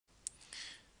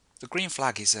The green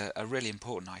flag is a really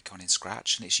important icon in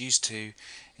Scratch, and it's used to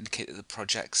indicate that the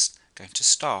project's going to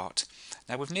start.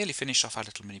 Now we've nearly finished off our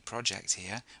little mini project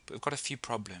here, but we've got a few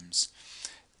problems.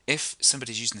 If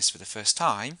somebody's using this for the first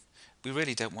time, we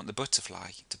really don't want the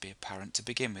butterfly to be apparent to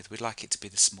begin with. We'd like it to be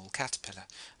the small caterpillar,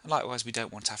 and likewise we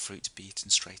don't want our fruit to be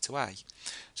eaten straight away.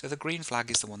 So the green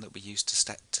flag is the one that we use to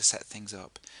set things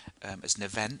up as an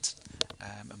event,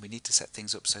 and we need to set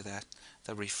things up so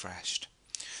they're refreshed.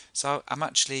 So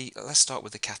let's start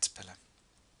with the caterpillar.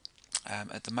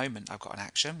 At the moment I've got an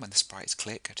action. When the sprites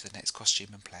click, go to the next costume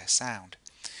and play a sound.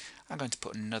 I'm going to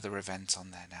put another event on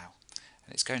there now,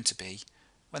 and it's going to be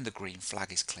when the green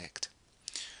flag is clicked.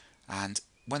 And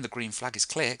when the green flag is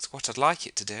clicked, what I'd like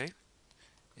it to do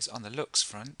is on the looks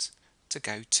front to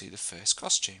go to the first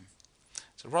costume.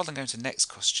 So rather than going to next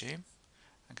costume,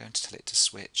 I'm going to tell it to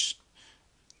switch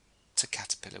to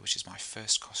caterpillar, which is my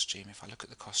first costume. If I look at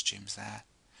the costumes there,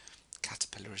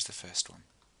 caterpillar is the first one.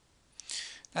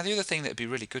 Now the other thing that would be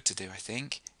really good to do, I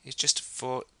think, is just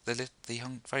for the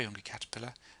very hungry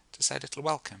caterpillar to say a little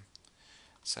welcome.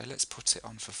 So let's put it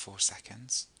on for 4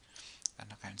 seconds, and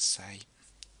I'm going to say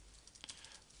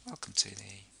welcome to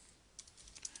the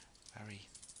very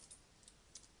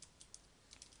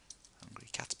hungry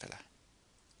caterpillar.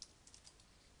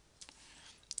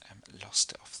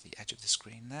 Lost it off the edge of the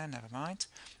screen there, never mind.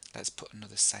 Let's put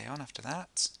another say on after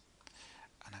that,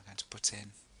 and I'm going to put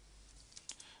in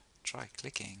try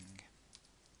clicking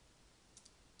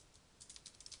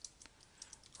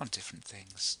on different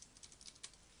things.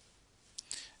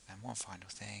 And one final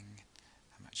thing,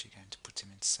 I'm actually going to put him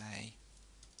in say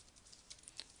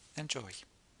enjoy.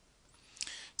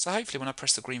 So hopefully when I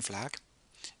press the green flag,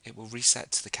 it will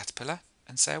reset to the caterpillar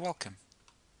and say welcome.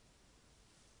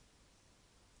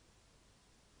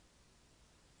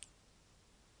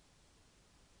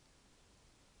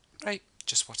 Great,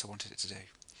 just what I wanted it to do.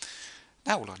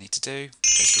 Now all I need to do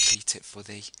is repeat it for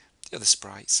the other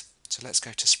sprites. So let's go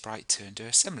to sprite 2 and do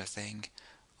a similar thing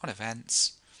on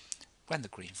events. When the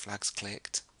green flag's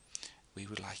clicked, we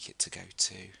would like it to go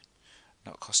to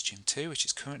not costume 2, which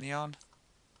it's currently on,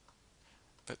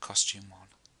 but costume 1.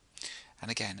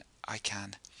 And again, I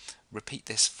can repeat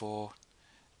this for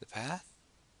the pear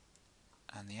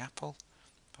and the apple,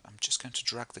 but I'm just going to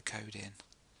drag the code in,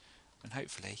 and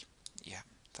hopefully, yeah,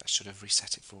 that should have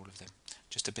reset it for all of them.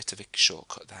 Just a bit of a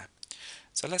shortcut there.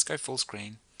 So let's go full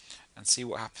screen and see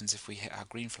what happens if we hit our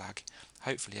green flag.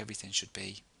 Hopefully everything should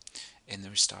be in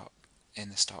the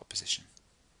start position.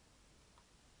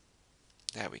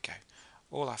 There we go.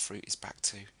 All our fruit is back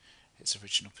to its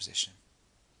original position.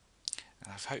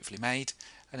 And I've hopefully made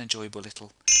an enjoyable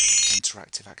little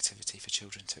interactive activity for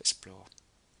children to explore.